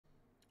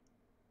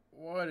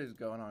What is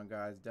going on,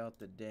 guys?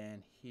 Delta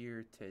Dan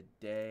here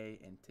today,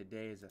 and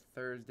today is a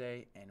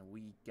Thursday, and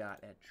we got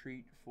a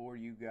treat for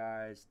you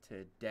guys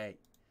today.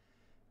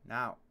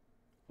 Now,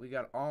 we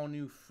got all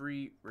new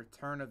free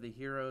Return of the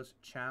Heroes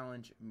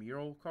Challenge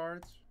mural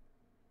cards.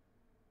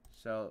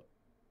 So,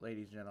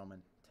 ladies and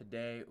gentlemen,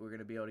 today we're going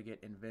to be able to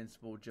get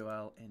Invincible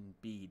Joel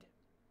Embiid.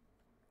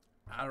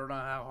 I don't know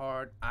how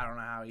hard, I don't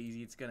know how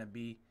easy it's going to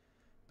be,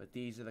 but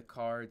these are the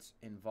cards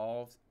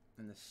involved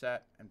in the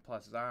set, and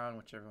plus Zion,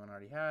 which everyone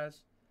already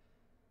has.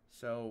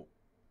 So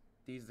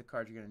these are the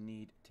cards you're going to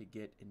need to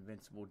get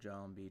Invincible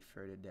Joel Embiid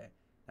for today.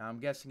 Now I'm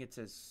guessing it's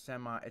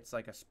it's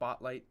like a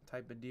spotlight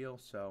type of deal,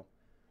 so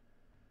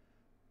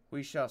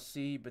we shall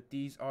see. But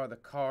these are the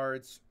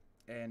cards,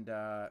 and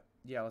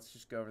yeah, let's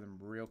just go over them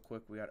real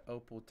quick. We got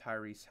Opal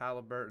Tyrese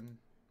Halliburton,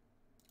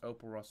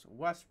 Opal Russell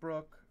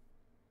Westbrook.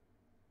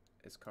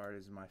 This card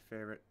is my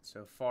favorite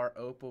so far.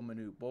 Opal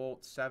Manute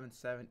Bolt,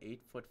 7'7",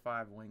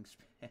 8'5"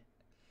 wingspan.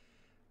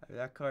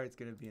 That card's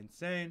going to be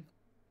insane.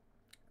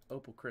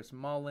 Opal Chris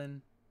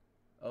Mullin,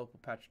 Opal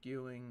Patrick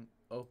Ewing,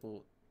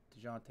 Opal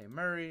DeJounte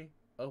Murray,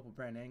 Opal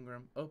Brandon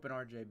Ingram, Opal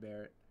RJ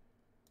Barrett,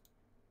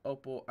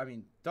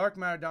 Dark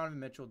Matter Donovan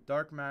Mitchell,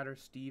 Dark Matter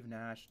Steve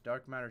Nash,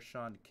 Dark Matter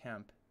Sean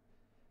Kemp,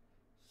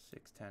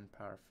 6'10"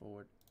 power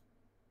forward.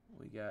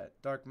 We got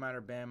Dark Matter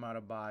Bam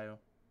Adebayo.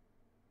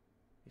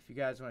 If you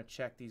guys want to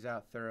check these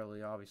out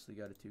thoroughly, obviously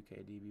go to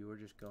 2KDB. We're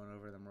just going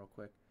over them real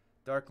quick.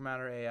 Dark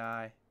Matter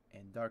AI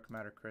and Dark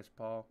Matter Chris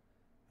Paul.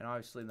 And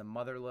obviously the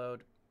Mother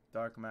Load,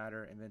 Dark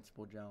Matter,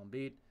 Invincible Joel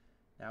Embiid.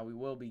 Now we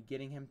will be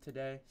getting him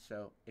today,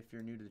 so if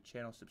you're new to the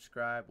channel,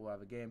 subscribe. We'll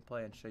have a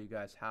gameplay and show you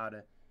guys how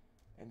to,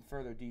 in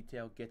further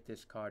detail, get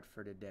this card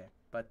for today.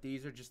 But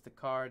these are just the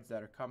cards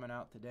that are coming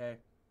out today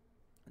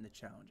and the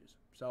challenges.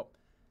 So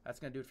that's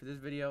going to do it for this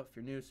video. If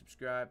you're new,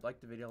 subscribe,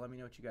 like the video. Let me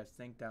know what you guys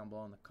think down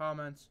below in the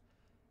comments.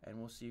 And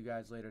we'll see you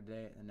guys later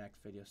today in the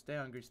next video. Stay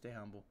hungry, stay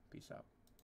humble. Peace out.